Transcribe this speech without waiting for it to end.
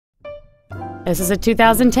This is a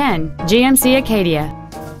 2010 GMC Acadia.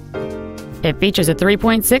 It features a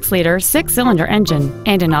 3.6-liter six-cylinder engine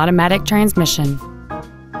and an automatic transmission.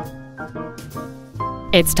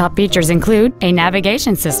 Its top features include a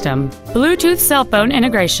navigation system, Bluetooth cell phone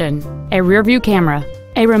integration, a rear-view camera,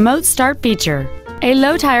 a remote start feature, a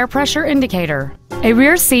low-tire pressure indicator, a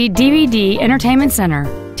rear seat DVD entertainment center,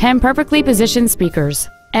 10 perfectly positioned speakers,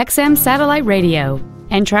 XM satellite radio,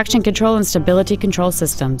 and traction control and stability control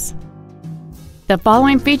systems. The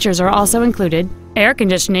following features are also included: air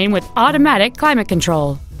conditioning with automatic climate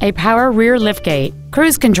control, a power rear liftgate,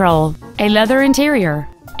 cruise control, a leather interior,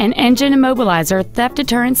 an engine immobilizer theft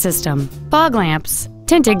deterrent system, fog lamps,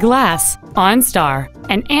 tinted glass, OnStar,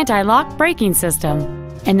 an anti-lock braking system,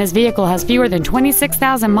 and this vehicle has fewer than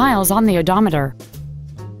 26,000 miles on the odometer.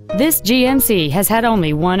 This GMC has had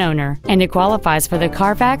only one owner, and it qualifies for the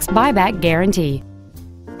Carfax buyback guarantee.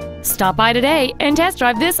 Stop by today and test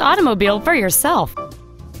drive this automobile for yourself.